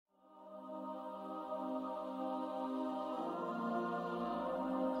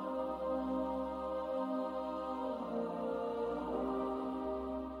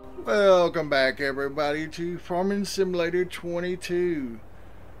Welcome back everybody to Farming Simulator 22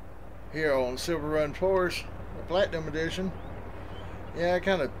 here on Silverrun Forest, the Platinum Edition. Yeah, I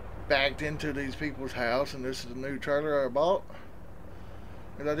kind of backed into these people's house, and this is the new trailer I bought.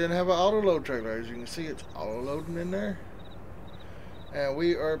 And I didn't have an auto load trailer. As you can see, it's auto loading in there. And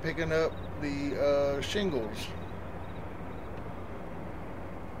we are picking up the shingles.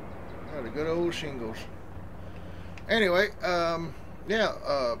 The good old shingles. Anyway,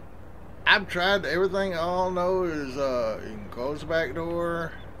 I've tried everything. All I know is you can close the back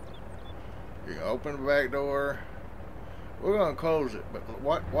door, you can open the back door. We're gonna close it, but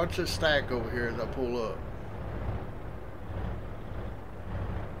watch this stack over here as I pull up.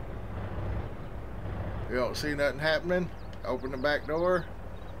 You don't see nothing happening. Open the back door,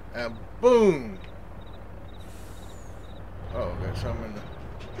 and boom! Oh, got something in the...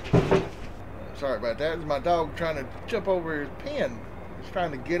 Sorry about that. It's my dog trying to jump over his pen. He's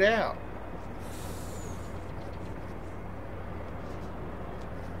trying to get out.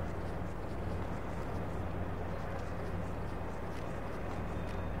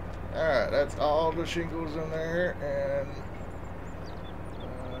 Alright, that's all the shingles in there, and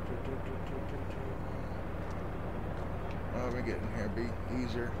let me get in here, be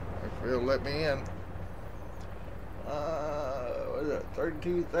easier if it'll let me in. What is that,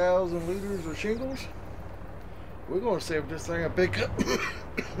 32,000 liters of shingles? We're going to see if this thing will pick up.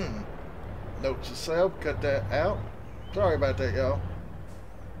 Notes to self, cut that out. Sorry about that, y'all.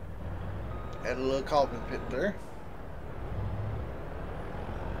 Had a little coffin pit there.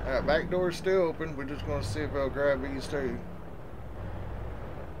 Alright, back door's still open. We're just going to see if it'll grab these two.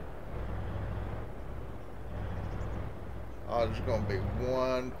 Oh, there's going to be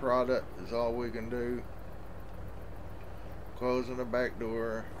one product is all we can do. Closing the back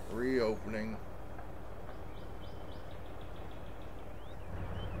door, reopening.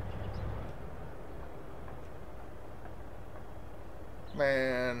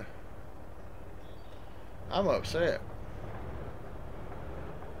 Man, I'm upset.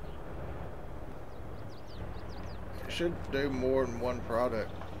 It should do more than one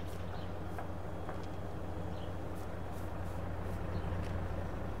product.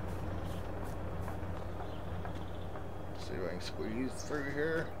 See if I can squeeze through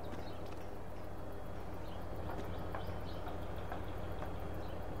here.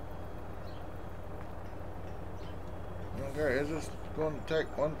 Okay, it's just going to take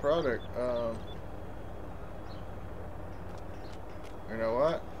one product. You know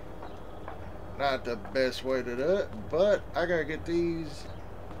what? Not the best way to do it, but I gotta get these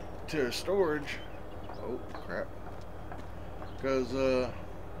to storage. Oh crap! Because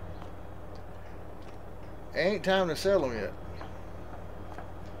ain't time to sell them yet.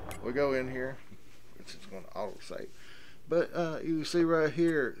 We go in here. It's just going to auto save. But you see right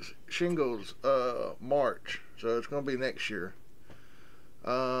here, shingles, March. So it's going to be next year.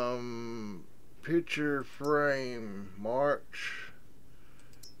 Picture frame, March.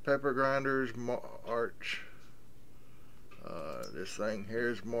 Pepper grinders, March. This thing here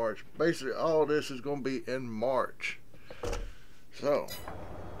is March. Basically, all this is going to be in March. So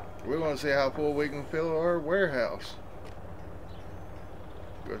we're going to see how full we can fill our warehouse.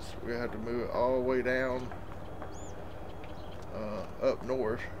 Because we have to move it all the way down up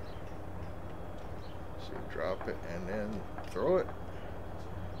north. So drop it and then throw it.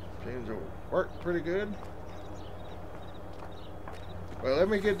 Seems to work pretty good. Well, let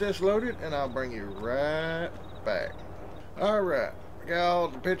me get this loaded and I'll bring you right back. Alright, got all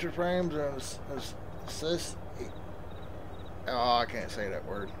the picture frames and oh, I can't say that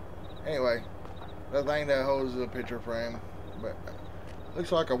word. Anyway, the thing that holds the picture frame, but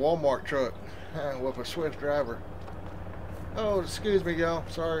looks like a Walmart truck with a swift driver. Oh, excuse me, y'all.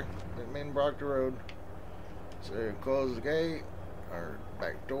 Sorry, didn't mean to block the road. So close the gate or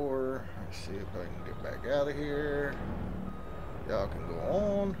back door. Let's see if I can get back out of here. Y'all can go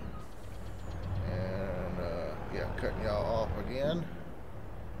on. And yeah, cutting y'all off again.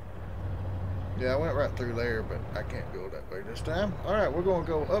 Yeah, I went right through there, but I can't go that way this time. Alright, we're going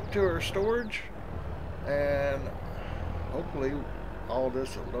to go up to our storage, and hopefully all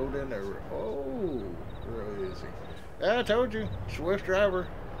this will load in there. Oh, real easy. Yeah, I told you, swift driver,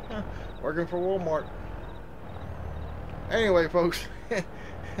 working for Walmart. Anyway, folks,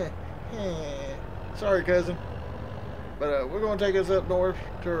 sorry, cousin, but we're going to take us up north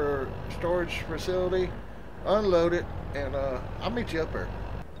to our storage facility, unload it, and I'll meet you up there.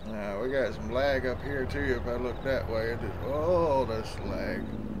 Now we got some lag up here too. If I look that way, oh, that's lag.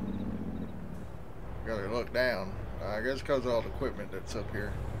 Gotta look down. I guess because of all the equipment that's up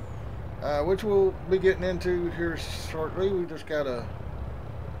here. which we'll be getting into here shortly. We just gotta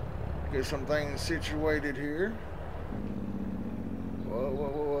Get some things situated here. Whoa, whoa,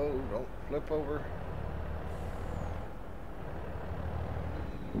 whoa, whoa. Don't flip over.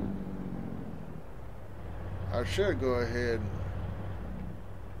 I should go ahead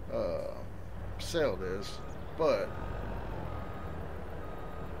and sell this, but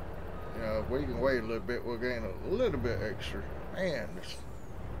you know, if we can wait a little bit, we'll gain a little bit extra. Man, this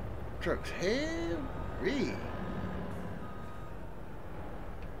truck's heavy.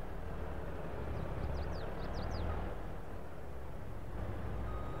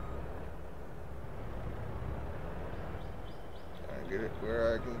 Get it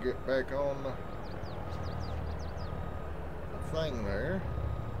where I can get back on the thing there.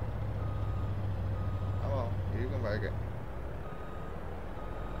 Come on, you can make it.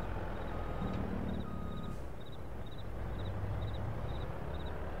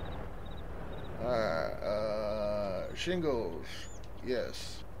 Alright, shingles.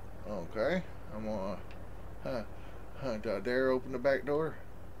 Yes. Okay. I'm gonna do I dare open the back door?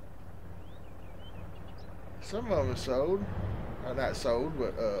 Some of them sold. Not sold,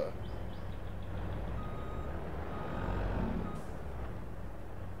 but oh,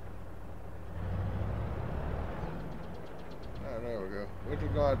 there we go. We're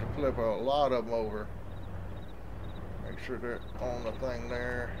just gonna have to flip a lot of them over. Make sure they're on the thing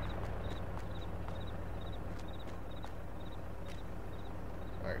there.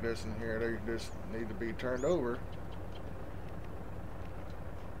 Like this in here, they just need to be turned over.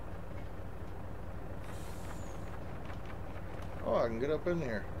 Oh, I can get up in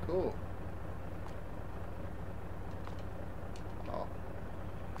here. Cool.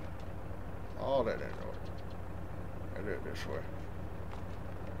 Oh, that didn't work. I did it this way.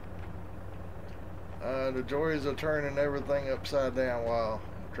 The joys of turning everything upside down while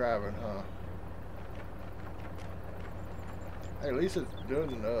driving, huh? Hey, at least it's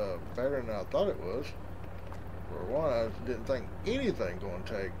doing better than I thought it was. For one, I didn't think anything going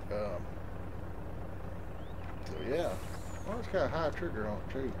to take. So yeah. Well, it's got a high trigger on it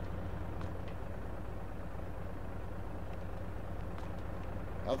too.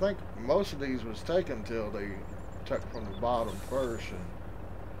 I think most of these was taken till they took from the bottom first and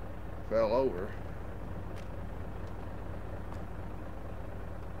fell over.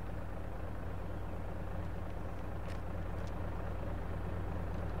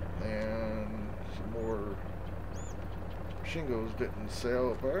 And some more shingles didn't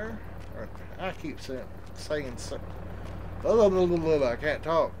sell up there. I keep saying so. I can't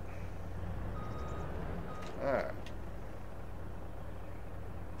talk. Alright.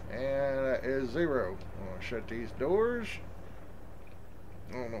 And that is 0. I'm going to shut these doors.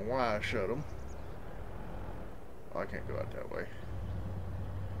 I don't know why I shut them. Oh, I can't go out that way.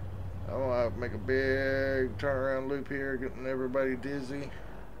 I'm going to have to make a big turnaround loop here, getting everybody dizzy.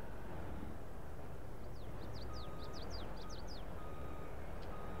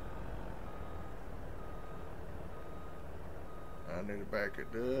 I need to back it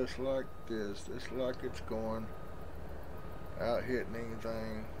just like this, just like it's going, without hitting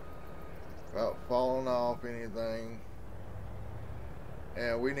anything, without falling off anything.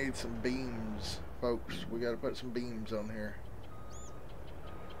 And we need some beams, folks. We got to put some beams on here.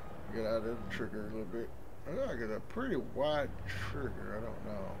 Get out of the trigger a little bit. Oh, I got a pretty wide trigger. I don't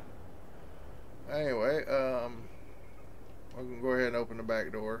know. Anyway, we can go ahead and open the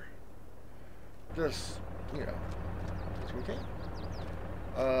back door. Just, you know, as we can.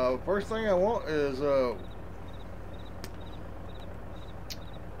 First thing I want is oh,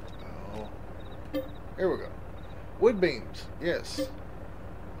 here we go. Wood beams, yes.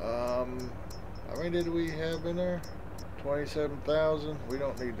 How many did we have in there? 27,000. We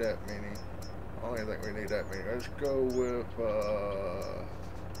don't need that many. I don't even think we need that many. Let's go with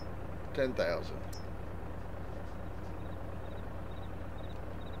 10,000.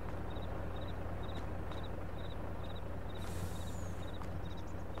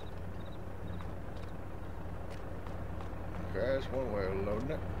 Okay, that's one way of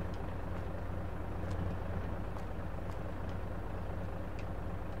loading it.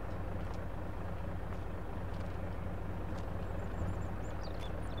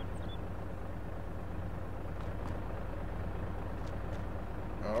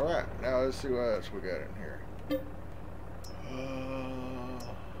 Alright, now let's see what else we got in here.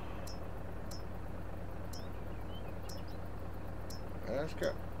 That's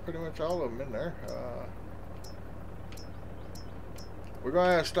got pretty much all of them in there. We're going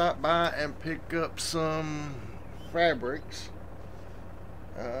to have to stop by and pick up some fabrics.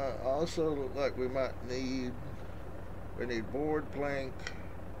 Also, look like we might need, board, plank,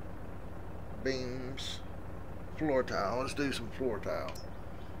 beams, floor tile. Let's do some floor tile.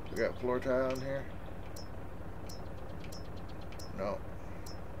 We got floor tile in here? No.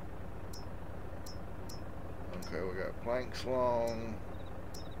 Okay, we got planks long,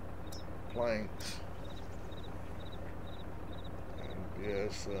 planks.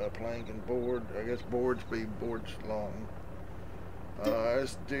 Yes, plank and board. I guess boards be boards long.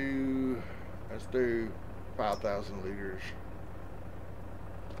 Let's do 5,000 liters.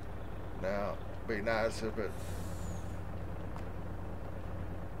 Now, be nice if it.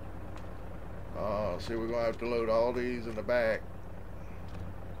 See, we're gonna have to load all these in the back.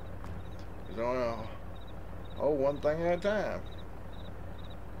 There's only one thing at a time.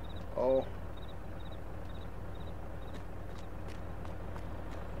 Oh.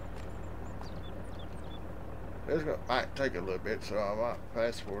 This might take a little bit, so I might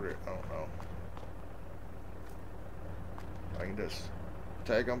fast forward it. I don't know. I can just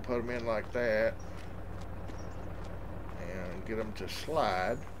take them, put them in like that, and get them to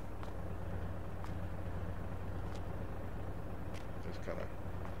slide. Just kind of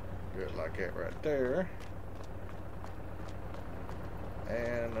do it like that right there.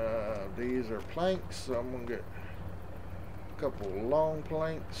 And these are planks, so I'm gonna get a couple long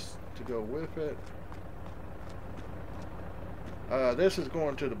planks to go with it. This is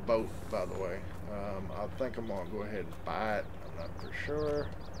going to the boat, by the way. I think I'm going to go ahead and buy it. I'm not for sure.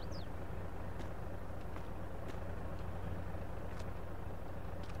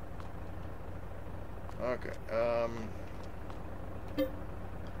 Okay.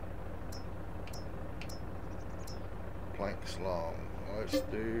 Planks long. Let's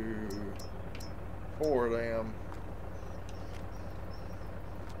do 4 of them.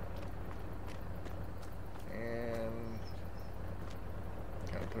 And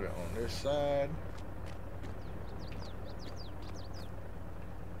kind of put it on this side.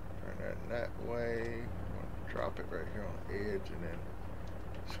 Turn that way. Drop it right here on the edge and then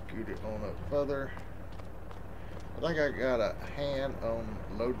scoot it on up further. I think I got a hand on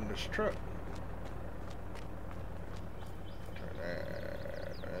loading this truck. Turn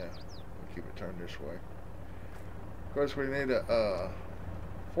that. We'll keep it turned this way. Of course, we need a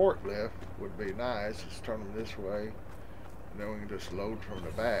forklift. Would be nice. Just turn them this way. And then we can just load from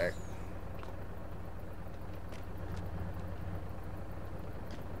the back.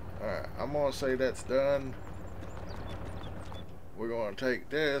 Alright, I'm going to say that's done. We're going to take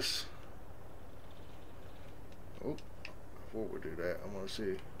this. Oh, before we do that, I'm going to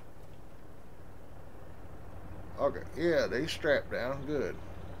see. Okay, yeah, they strapped down. Good.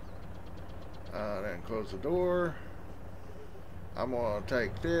 Then close the door. I'm going to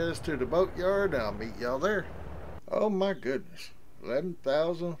take this to the boatyard. I'll meet y'all there. Oh my goodness.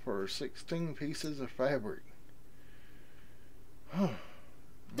 11,000 for 16 pieces of fabric.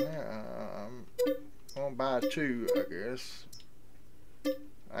 Yeah, I'm going to buy 2, I guess.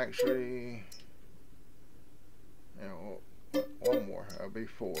 Actually, you know, 1 more. That'll be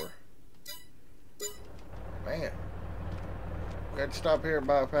 4. Man. We had to stop here and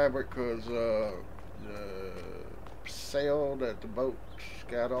buy fabric because the sail that the boat's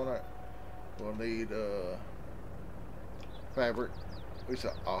got on it will need fabric. At least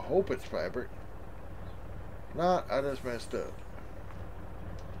I hope it's fabric. If not, I just messed up.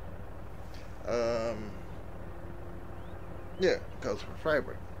 Yeah, because for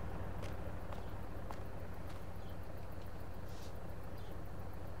fabric.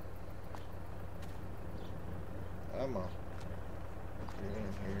 I'm on. Get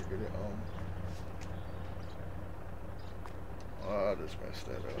in here, get it on. Oh, I just messed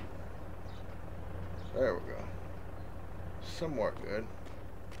that up. There we go. Somewhat good.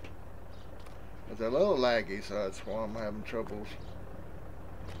 It's a little laggy, so that's why I'm having troubles.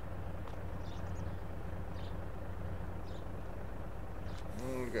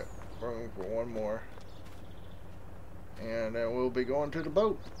 We got room for 1 more. And then we'll be going to the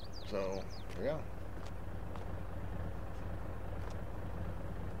boat. So, yeah.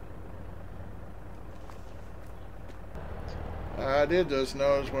 I did just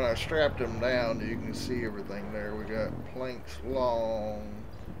notice when I strapped them down, you can see everything there. We got planks long,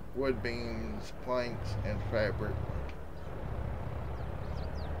 wood beams, planks, and fabric.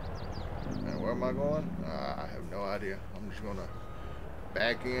 And where am I going? I have no idea. I'm just going to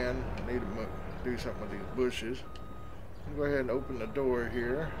back in. I need to do something with these bushes. I'll go ahead and open the door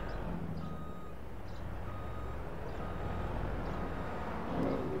here.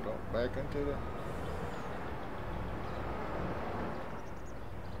 Oh, don't back into the...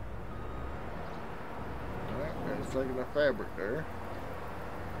 It's taking the fabric there.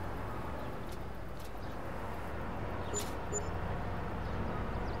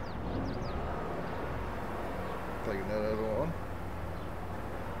 Taking that other one.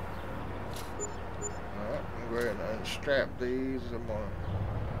 strap these. I'm gonna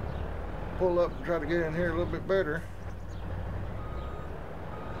pull up and try to get in here a little bit better.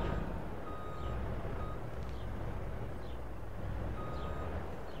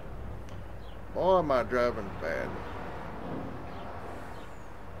 Boy, am I driving bad.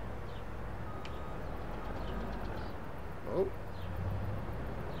 Oh.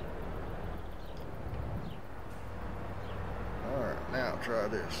 Alright, now try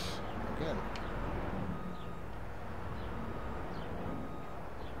this again.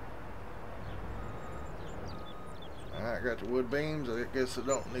 Alright, got the wood beams. I guess I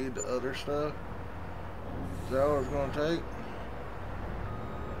don't need the other stuff. Is that all it's going to take?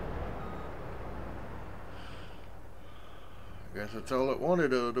 I guess that's all it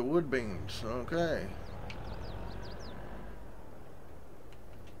wanted of the wood beams. Okay.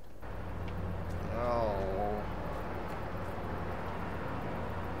 Oh.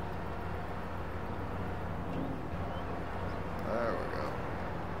 There we go.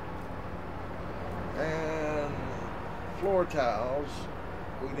 And floor tiles.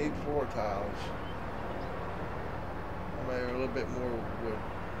 We need floor tiles. Maybe a little bit more wood.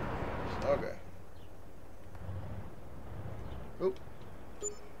 Okay. Oop.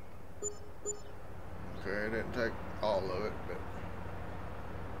 Okay, it didn't take all of it, but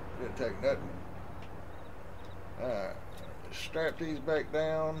it didn't take nothing. Alright, strap these back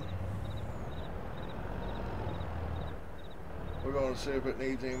down. We're going to see if it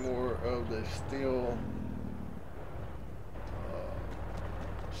needs any more of the steel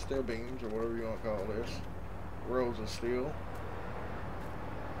beams, or whatever you want to call this. Rows of steel.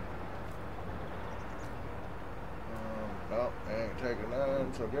 Nope, ain't taking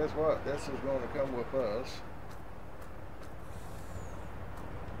none. So guess what? This is going to come with us.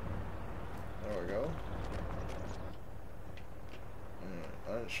 There we go.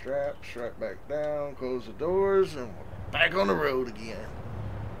 And unstrap, strap back down, close the doors, and we're back on the road again.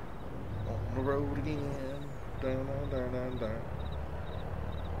 On the road again. Dun, dun, dun, dun, dun.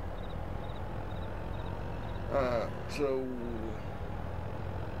 So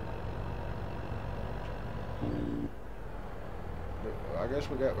I guess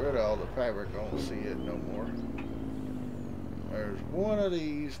we got rid of all the fabric. Don't see it no more. There's one of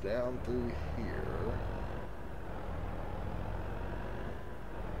these down through here.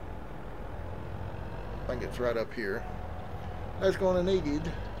 I think it's right up here. That's going to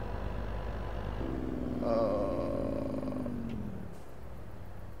need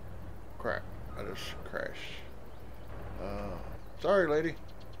crap. I just crashed. Sorry, lady.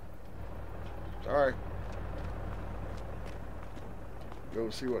 Sorry. Go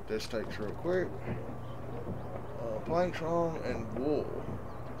see what this takes real quick. Planks on and wool.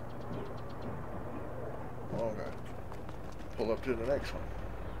 Okay. Pull up to the next one.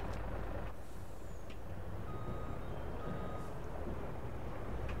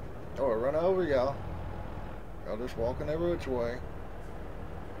 Oh, I run over y'all. Y'all just walking every which way.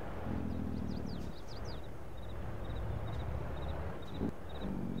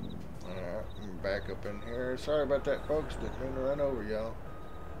 Alright, I'm back up in here. Sorry about that, folks. Didn't mean to run over y'all.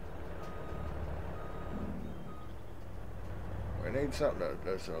 We need something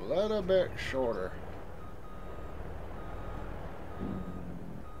that's a little bit shorter.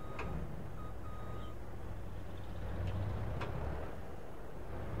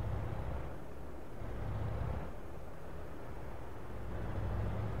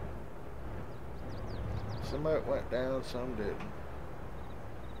 Some of it went down, some didn't.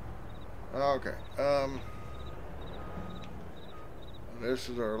 Okay. This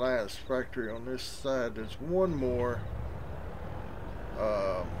is our last factory on this side. There's one more.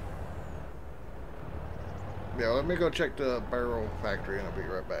 Yeah, let me go check the barrel factory and I'll be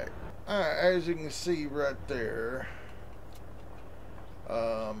right back. Alright, as you can see right there,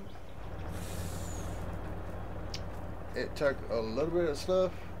 it took a little bit of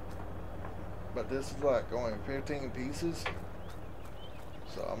stuff, but this is like only 15 pieces,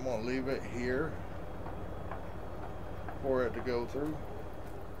 so I'm gonna leave it here for it to go through,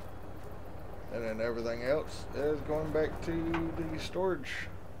 and then everything else is going back to the storage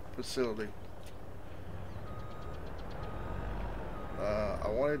facility. I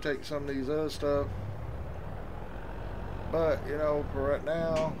want to take some of these other stuff, but you know, for right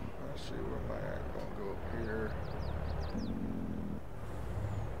now, let's see, where am I at? I'm gonna go up here.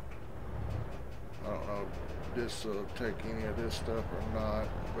 I don't know if this will take any of this stuff or not,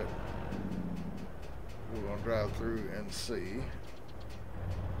 but we're gonna drive through and see.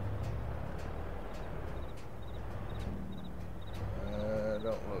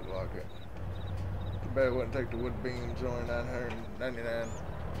 Don't look like it. Too bad it wouldn't take the wood beams, only $999.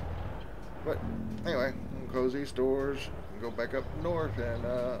 But anyway, I'm gonna close these doors and go back up north and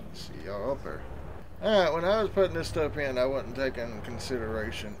see y'all up there. Alright, when I was putting this stuff in, I wasn't taking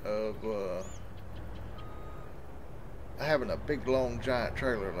consideration of having a big long giant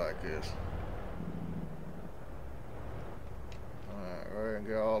trailer like this. Alright, we're gonna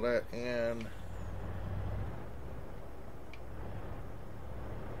get all that in.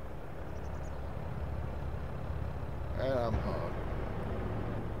 And I'm hung.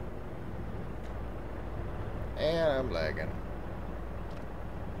 And I'm lagging.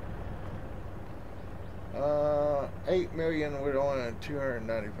 8 million with only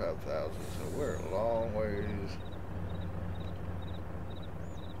 295,000, so we're a long ways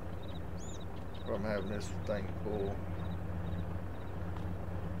from having this thing full.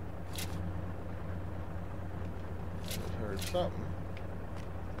 I just heard something.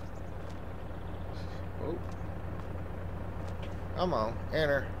 Oh. Come on,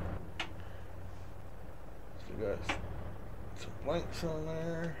 enter. So got some blanks on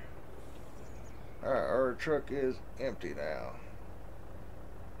there. Alright, our truck is empty now.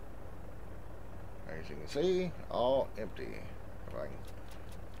 As you can see, all empty. If I can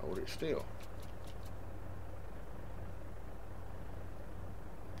hold it still.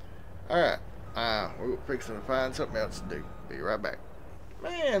 Alright, we're fixing to find something else to do. Be right back.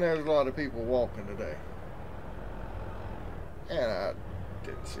 Man, there's a lot of people walking today. And I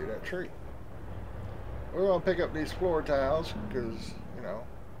didn't see that tree. We're going to pick up these floor tiles because, you know,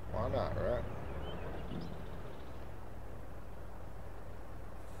 why not, right?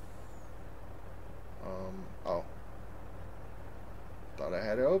 Oh. Thought I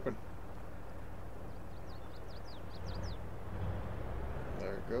had it open.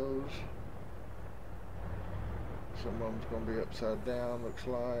 There it goes. Some of them's going to be upside down, looks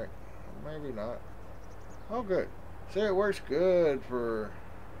like. Maybe not. Oh, good. See, it works good for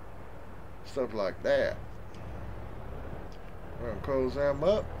stuff like that. We're going to close them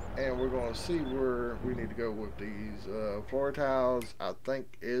up, and we're going to see where we need to go with these floor tiles. I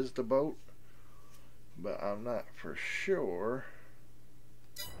think is the boat, but I'm not for sure.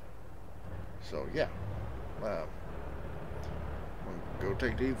 So, yeah. We'll go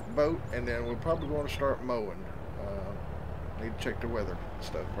take these boat, and then we're probably going to start mowing. Need to check the weather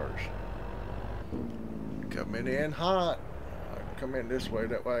stuff first. Coming in hot. I can come in this way,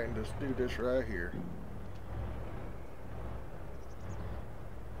 that way I can just do this right here.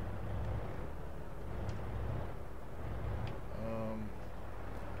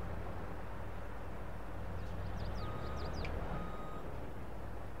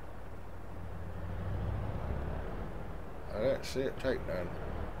 I didn't see it take none.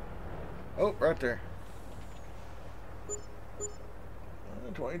 Oh, right there.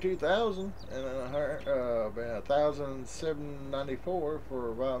 22,000 and then 1,794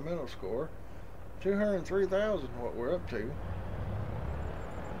 for environmental score. 203,000 what we're up to.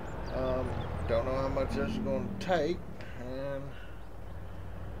 Don't know how much this is going to take, and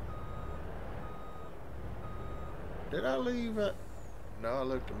did I leave it? No, I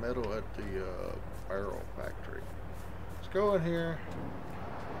left the metal at the barrel factory. Let's go in here.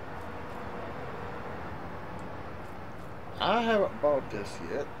 I haven't bought this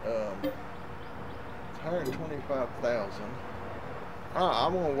yet. It's 125,000.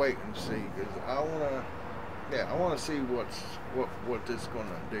 I'm gonna wait and see because I wanna see what this is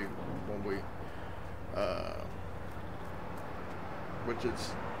gonna do when we which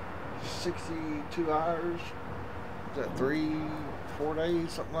is 62 hours. Is that 3-4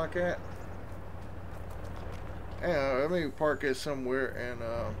 days, something like that? Yeah, let me park this somewhere and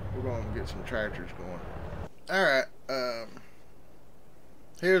we're gonna get some tractors going. Alright,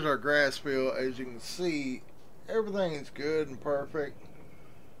 here's our grass field. As you can see, everything is good and perfect.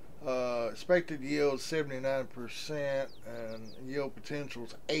 Expected yield 79% and yield potential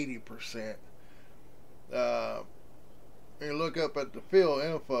is 80%. You look up at the field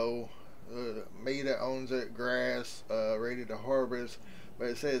info, me that owns that grass, ready to harvest, but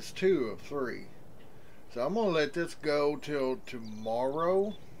it says 2 of 3. So I'm gonna let this go till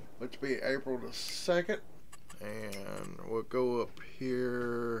tomorrow, which will be April the 2nd. And we'll go up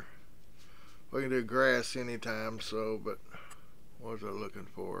here. We can do grass anytime, so, but what was I looking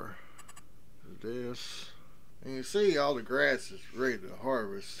for? This. And you see all the grass is ready to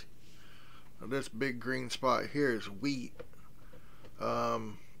harvest. Now this big green spot here is wheat. I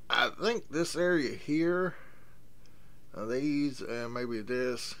think this area here, these and maybe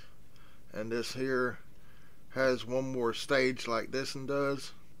this and this here has one more stage like this one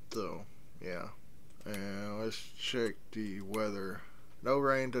does. So, yeah. And let's check the weather. No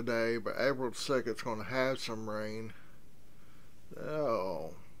rain today, but April 2nd it's going to have some rain.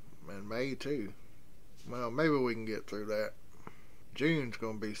 Oh, and May too. Well, maybe we can get through that. June's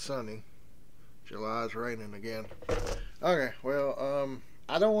gonna be sunny. July's raining again. Okay, well,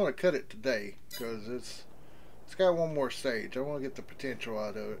 I don't want to cut it today because it's got one more stage. I want to get the potential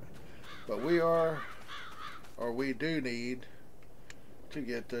out of it. But we do need to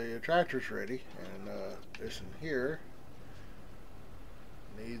get the tractors ready, and this in here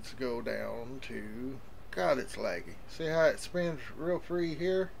needs to go down to, God, it's laggy. See how it spins real free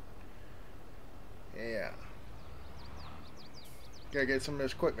here? Yeah. Gotta get some of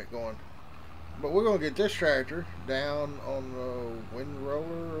this equipment going. But we're gonna get this tractor down on the wind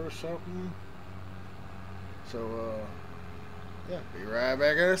roller or something. So, yeah, be right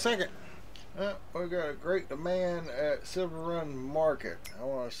back in a second. We got a great demand at Silverrun Market. I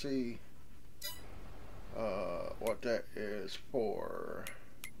want to see what that is for.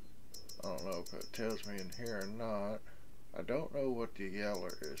 I don't know if it tells me in here or not. I don't know what the yellow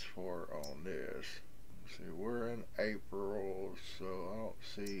is for on this. Let's see, we're in April, so I don't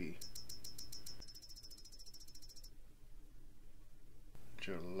see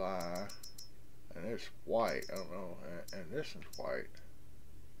July. And it's white, I don't know, and this is white.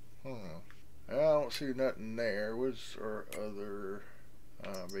 I don't see nothing there. What's our other,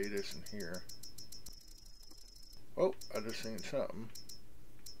 be this in here. Oh, I just seen something.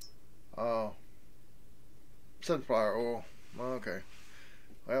 Sunflower oil. Okay.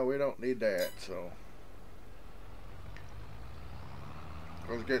 Well, we don't need that, so.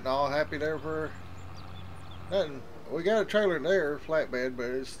 I was getting all happy there for nothing. We got a trailer there, flatbed,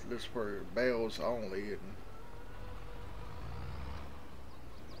 but it's just for bales only.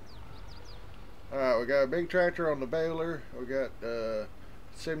 Alright, we got a big tractor on the baler. We got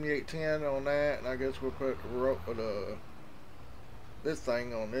 7810 on that, and I guess we'll put this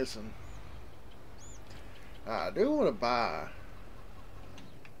thing on this one. I do want to buy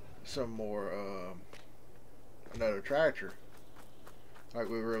some more, another tractor. Like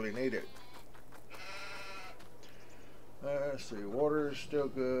we really need it. Let's see, water's still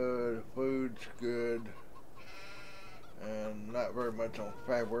good, food's good, and not very much on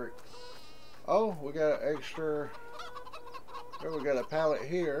fabric. Oh, we got an extra, well, we got a pallet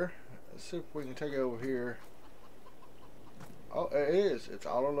here. Let's see if we can take it over here. Oh, it is. It's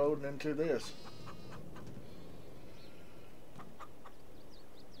auto loading into this.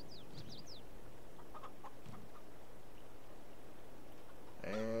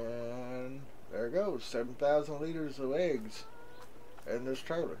 And there it goes, 7,000 liters of eggs in this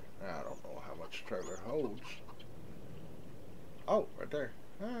trailer. Now, I don't know how much the trailer holds. Oh, right there.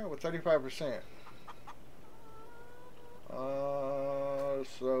 With 35%.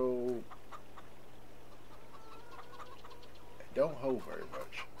 So it don't hold very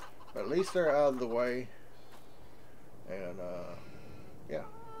much. But at least they're out of the way. And yeah.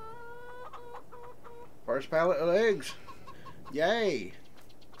 First pallet of eggs. Yay!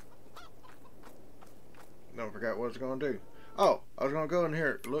 No, I forgot what I was going to do. Oh, I was going to go in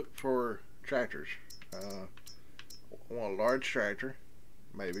here and look for tractors. I want a large tractor,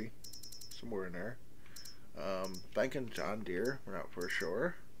 maybe, somewhere in there. Thinking John Deere, we're not for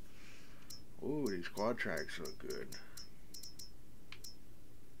sure. Ooh, these quad tracks look good.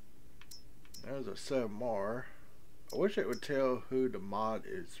 There's a Submar. I wish it would tell who the mod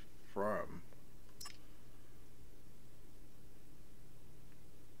is from.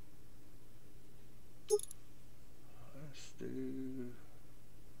 Let's do.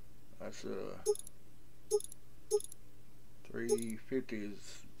 That's a 350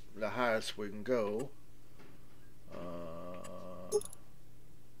 is the highest we can go.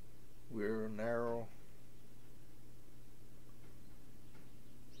 We're narrow.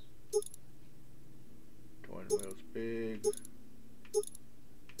 Twin wheels big.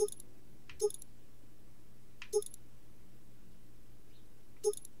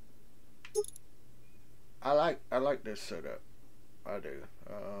 I like this setup. I do.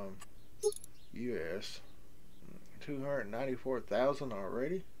 US 294,000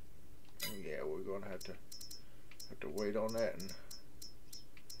 already. Yeah, we're gonna have to wait on that and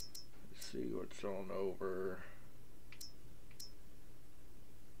see what's on over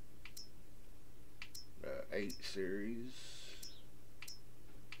the 8 series.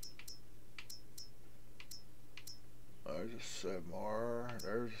 There's a Submar.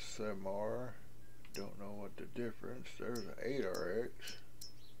 There's a Submar. Don't know what the difference. There's an 8RX.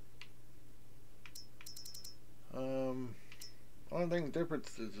 Only thing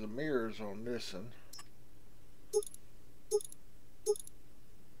difference is the mirrors on this one.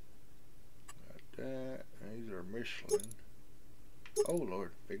 Got that. These are Michelin. Oh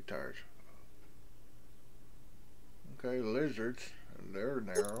Lord, big tires. Okay, lizards, and they're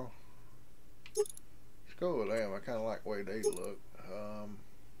narrow. go with them. I kind of like the way they look.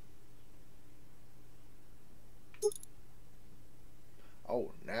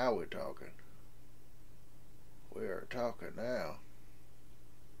 Oh, now we're talking. We are talking now.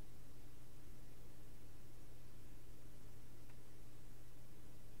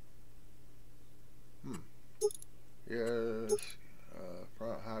 Yes.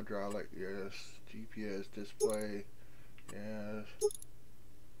 Front hydraulic, yes. GPS display, yes.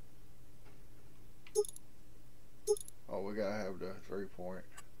 Oh, we gotta have the 3-point.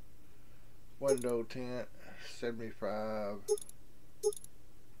 Window tint, 75.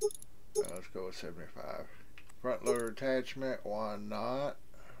 Let's go with 75. Front loader attachment, why not?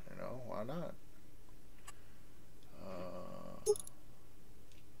 You know, why not?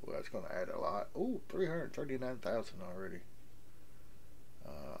 Well, that's going to add a lot. Ooh, 339,000 already.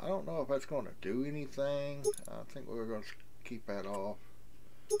 I don't know if that's going to do anything. I think we're going to keep that off.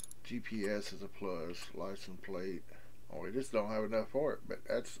 GPS is a plus. License plate. Oh, we just don't have enough for it, but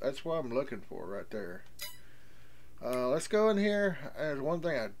that's what I'm looking for right there. Let's go in here. There's one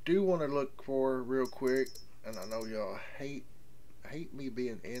thing I do want to look for real quick, and I know y'all hate me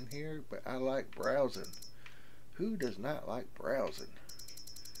being in here, but I like browsing. Who does not like browsing?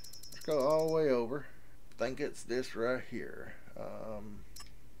 Let's go all the way over. I think it's this right here.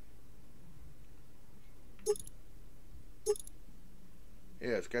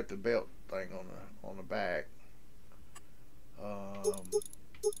 Yeah, it's got the belt thing on the back.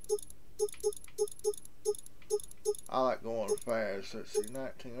 I like going fast. Let's see,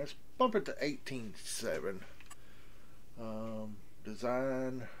 19. Let's bump it to 18.7.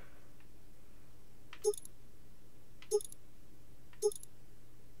 Design.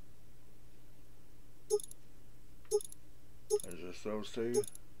 There's just those two.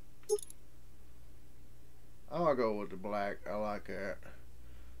 I'll go with the black. I like that.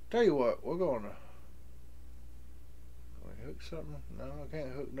 Tell you what, we're going to. Can we hook something? No, I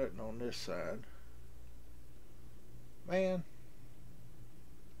can't hook nothing on this side. Man.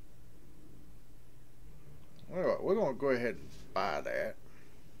 Well, we're going to go ahead and buy that.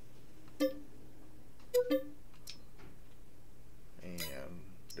 And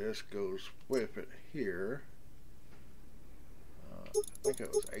this goes with it here. I think it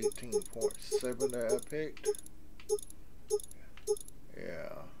was 18.7 that I picked.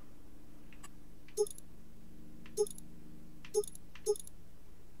 Yeah.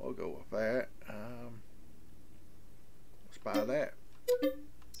 We'll go with that. Let's buy that.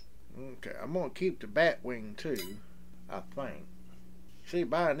 Okay, I'm going to keep the bat wing too, I think. See,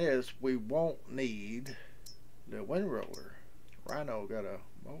 buying this, we won't need the wind roller. Rhino got a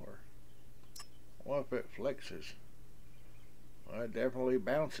mower. What if it flexes? Well, it definitely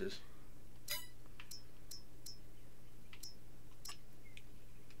bounces.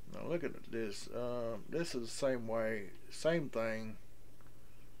 Now look at this. This is the same way, same thing.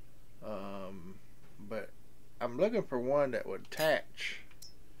 But I'm looking for one that would attach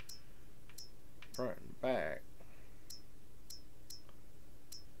front and back.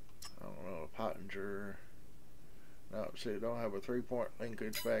 I don't know, a Pottinger. No, see, it don't have a 3-point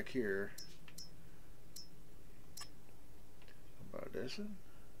linkage back here. How about this one?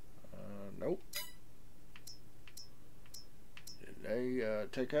 Nope. Did they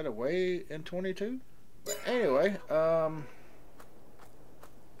take that away in 22? But anyway,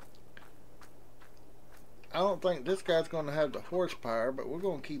 I don't think this guy's going to have the horsepower, but we're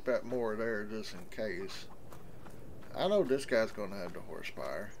going to keep that more there just in case. I know this guy's going to have the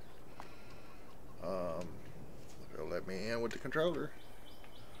horsepower. They'll let me in with the controller.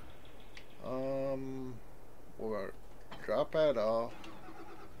 We're going to drop that off.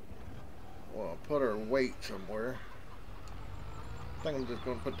 We'll put our weight somewhere. I think I'm just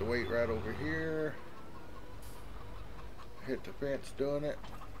going to put the weight right over here. Hit the fence doing it.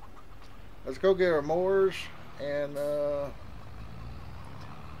 Let's go get our mowers, and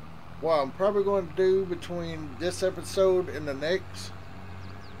what I'm probably going to do between this episode and the next.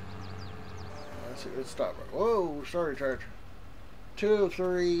 Let's see, let's stop it. Whoa, sorry, church.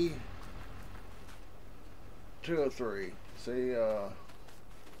 203. 203. See,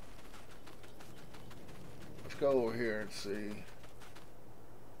 let's go over here and see.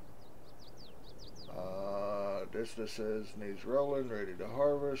 This says needs rolling, ready to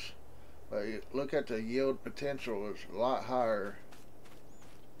harvest. But look at the yield potential, it's a lot higher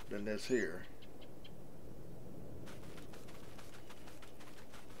than this here.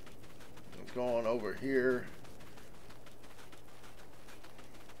 It's going over here.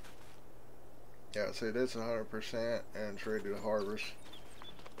 Yeah, see, this is 100% and it's ready to harvest.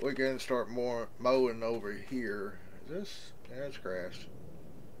 We can start more mowing over here. Is this? Yeah, it's grass.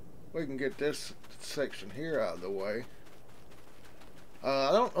 we can get this section here out of the way.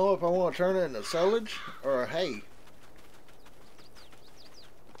 I don't know if I want to turn it into silage or hay.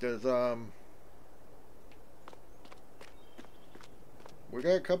 Because, we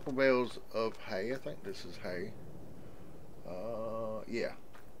got a couple bales of hay. I think this is hay. Yeah.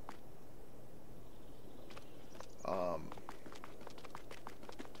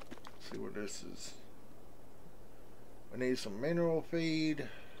 See what this is. We need some mineral feed.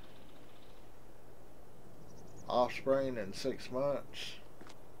 Offspring in 6 months.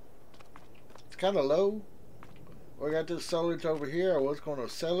 It's kind of low. We got this silage over here. I was going to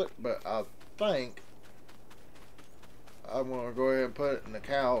sell it, but I think I'm going to go ahead and put it in the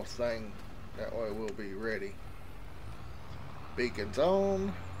cow thing. That way we'll be ready. Beacons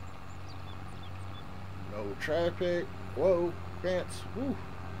on. No traffic. Whoa, fence. Woo.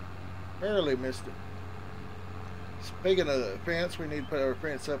 Barely missed it. Speaking of the fence, we need to put our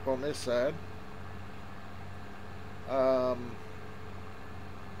fence up on this side.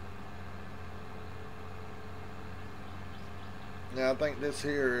 Now I think this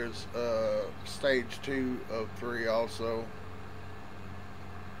here is stage 2 of 3 also.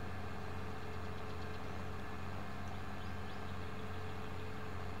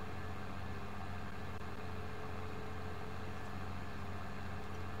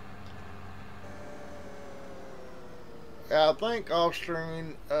 I think off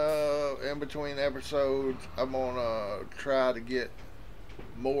stream, in between episodes, I'm gonna try to get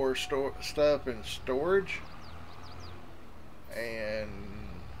more stuff in storage, and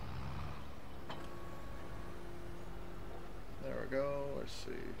there we go. Let's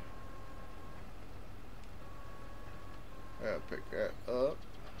see. I'll pick that up.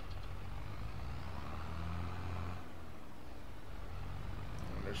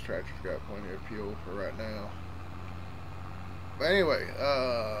 And this tractor's got plenty of fuel for right now. But anyway,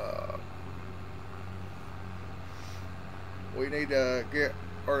 we need to get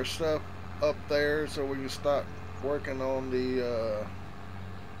our stuff up there so we can start working on the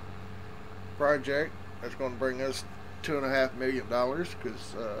project that's going to bring us $2.5 million,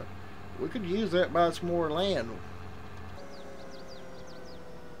 because we could use that to buy some more land.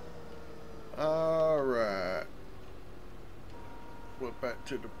 Alright, flip back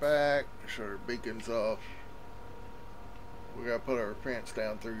to the back, shut our beacons off. We gotta put our fence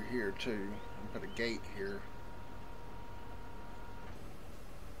down through here too, and put a gate here.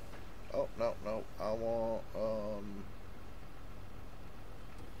 Oh, no, I want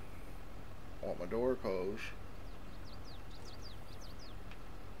my door closed.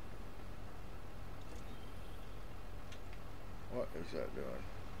 What is that doing?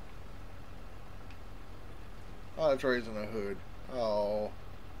 Oh, it's raising the hood. Oh.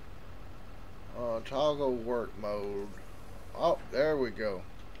 Toggle work mode. Oh, there we go.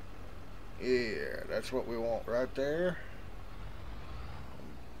 Yeah, that's what we want right there.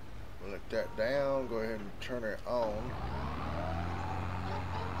 Let that down. Go ahead and turn it on.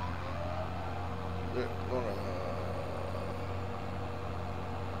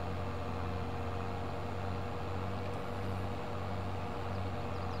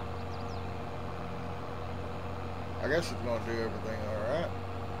 I guess it's going to do everything alright.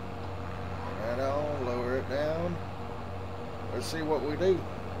 Turn that on, lower it down. Let's see what we do.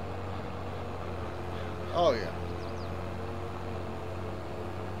 Oh yeah.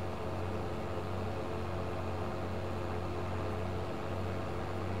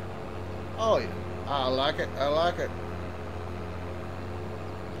 Oh yeah. I like it. I like it.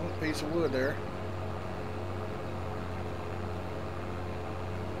 A piece of wood there.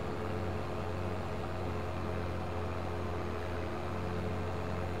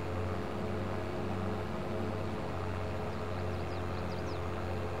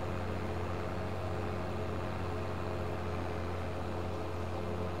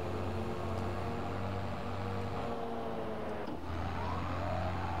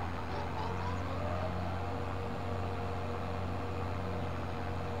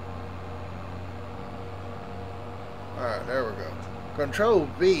 Alright, there we go. Control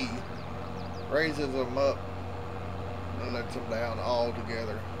V raises them up and lets them down all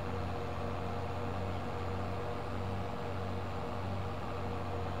together.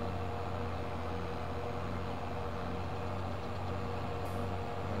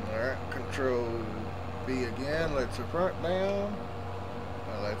 Alright, Control V again lets the front down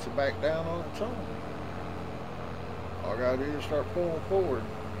and lets it back down on its own. All I gotta do is start pulling forward.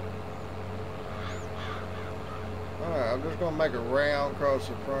 Alright, I'm just going to make a round across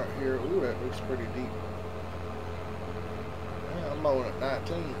the front here. Ooh, that looks pretty deep. Yeah, I'm mowing at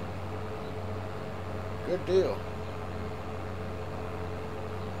 19. Good deal.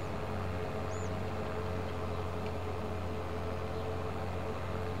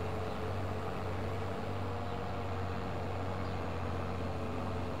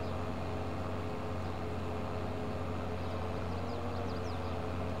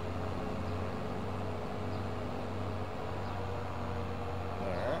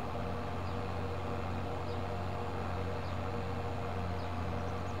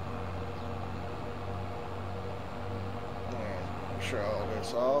 measure all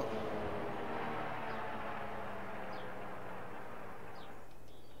this off.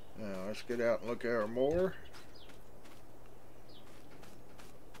 Now let's get out and look at our mower.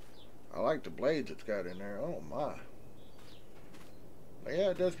 I like the blades it's got in there. Oh my. But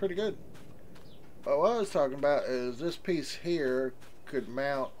yeah, it does pretty good. But what I was talking about is this piece here could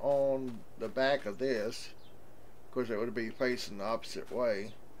mount on the back of this. Of course, it would be facing the opposite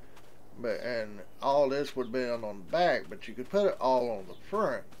way. And all this would be on the back, but you could put it all on the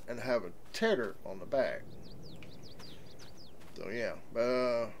front and have a tedder on the back. So yeah,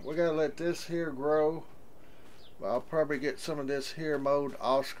 we gotta let this here grow. I'll probably get some of this here mowed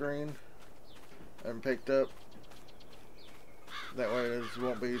off screen and picked up. That way there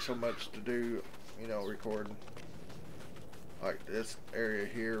won't be so much to do, you know, recording. Like this area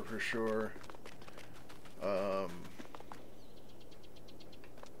here for sure.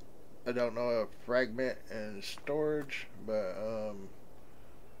 I don't know if fragment and storage, but I'm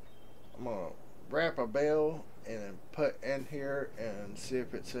gonna wrap a bale and then put in here and see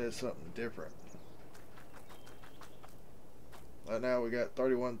if it says something different. Right now we got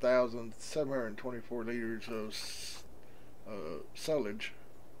 31,724 liters of silage.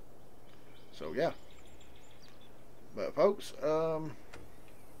 So yeah. But folks,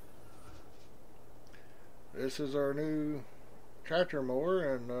 this is our new tractor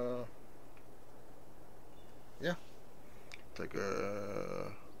mower, and yeah, take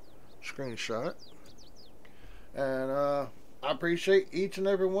a screenshot. And I appreciate each and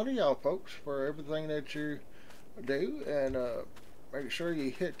every one of y'all folks for everything that you do, and make sure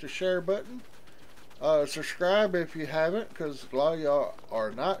you hit the share button. Subscribe if you haven't, because a lot of y'all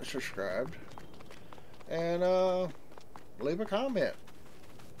are not subscribed. And leave a comment.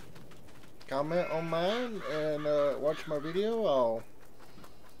 Comment on mine and watch my video. I'll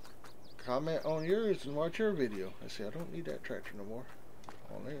comment on yours and watch your video. Let's see, I don't need that tractor no more.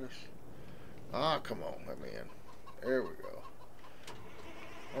 On this. Ah, come on, let me in. There we go.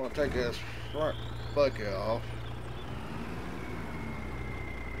 I'm gonna take this front bucket off.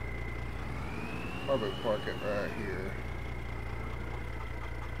 Probably park it right here.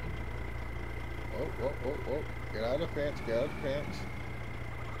 Oh. Get out of the fence, get out of the fence.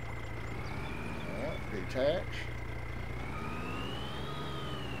 Alright, detach.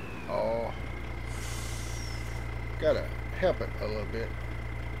 Oh. Gotta help it a little bit.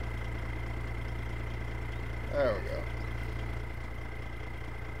 There we go.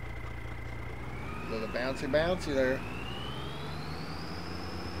 A little bouncy there.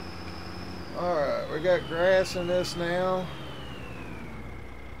 Alright, we got grass in this now.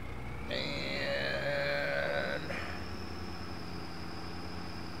 And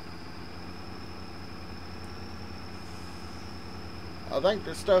I think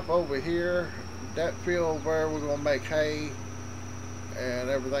the stuff over here, that field where we're going to make hay and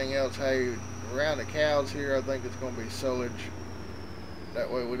everything else hay around the cows here, I think it's going to be silage.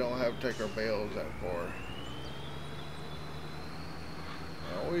 That way we don't have to take our bales that far.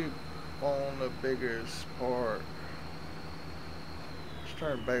 Now we on the biggest part. Let's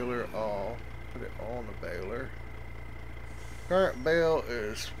turn baler off. Put it on the baler. Current bale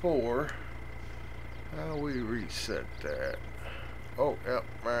is 4. How do we reset that? Oh, yep,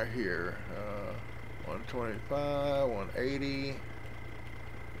 right here. 125, 180,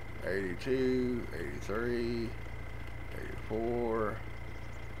 82, 83, 84,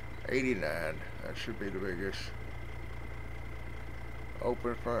 89. That should be the biggest.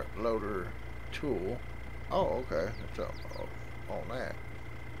 Open front loader tool. Oh, okay. That's up on that.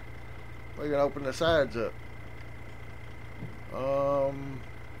 We can open the sides up.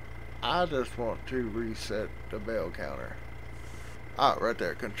 I just want to reset the bale counter. Ah, right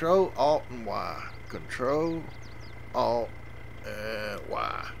there. Control, Alt, and Y. Control, Alt, and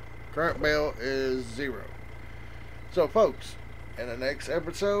Y. Current bale is 0. So, folks, in the next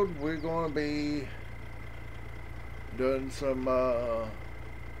episode, we're going to be doing some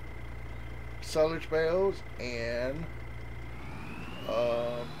silage bales and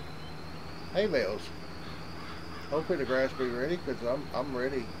hay bales. Hopefully the grass be ready, because I'm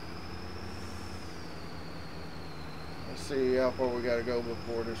ready. Let's see how far we got to go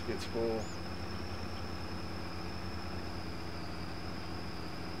before this gets full.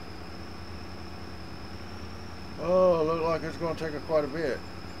 Oh, look like it's going to take quite a bit.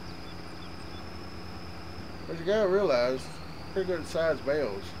 But you got to realize, pretty good sized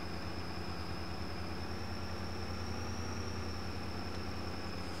bales.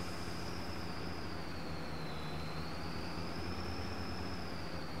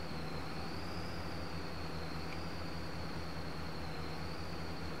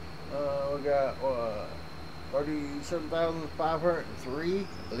 We got 37,503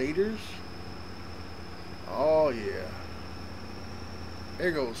 liters. Oh yeah.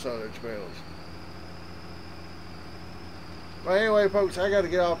 Here goes Southern Spells. But anyway, folks, I got to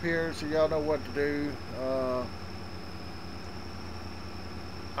get off here so y'all know what to do.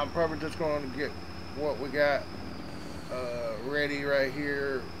 I'm probably just going to get what we got ready right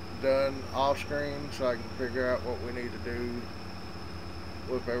here done off screen so I can figure out what we need to do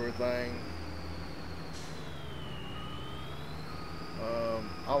with everything.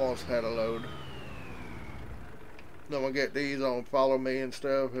 Almost had a load. Then we'll get these on follow me and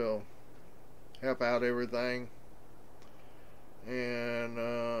stuff. He'll help out everything.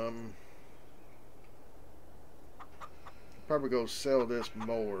 And probably go sell this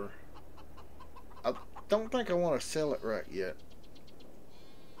mower. I don't think I want to sell it right yet,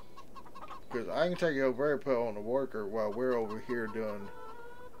 because I can take it over and put it on the worker while we're over here doing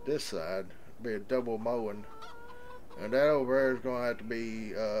this side. Be a double mowing, and that over there is going to have to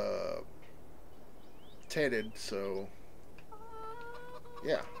be tedded. So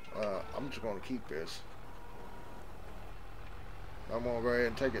yeah, I'm just going to keep this. I'm going to go ahead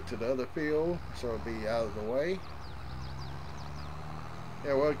and take it to the other field so it'll be out of the way.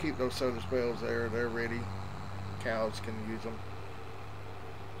 Yeah, we'll keep those soda spells there. They're ready. Cows can use them.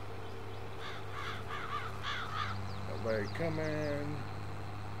 Nobody coming.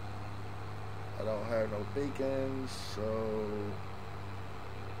 I don't have no beacons, so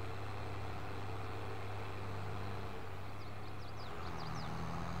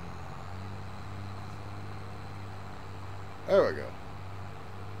there we go.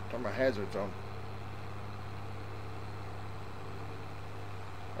 Turn my hazards on.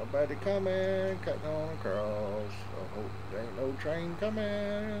 Nobody coming, cutting on across. I hope there ain't no train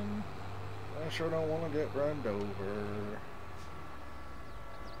coming. I sure don't want to get run over.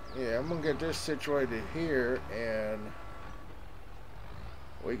 Yeah, I'm gonna get this situated here, and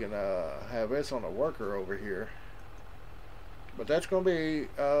we can have this on a worker over here. But that's gonna be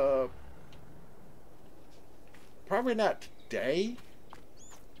probably not today.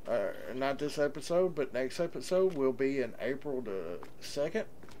 Not this episode, but next episode will be in April the 2nd,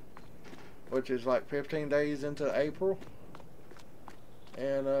 which is like 15 days into April.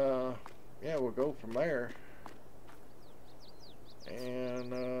 And yeah, we'll go from there.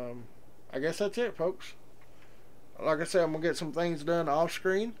 And I guess that's it, folks. Like I said, I'm gonna get some things done off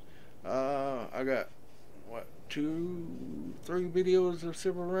screen. I got what, 2-3 videos of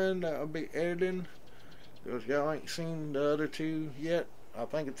Silverrun that I'll be editing, because y'all ain't seen the other 2 yet. I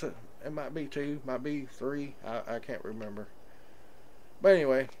think it might be 2, might be 3. I can't remember. But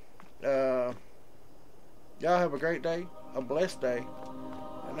anyway, y'all have a great day, a blessed day,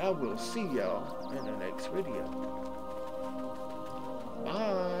 and I will see y'all in the next video.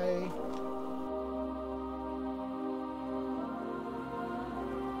 Bye.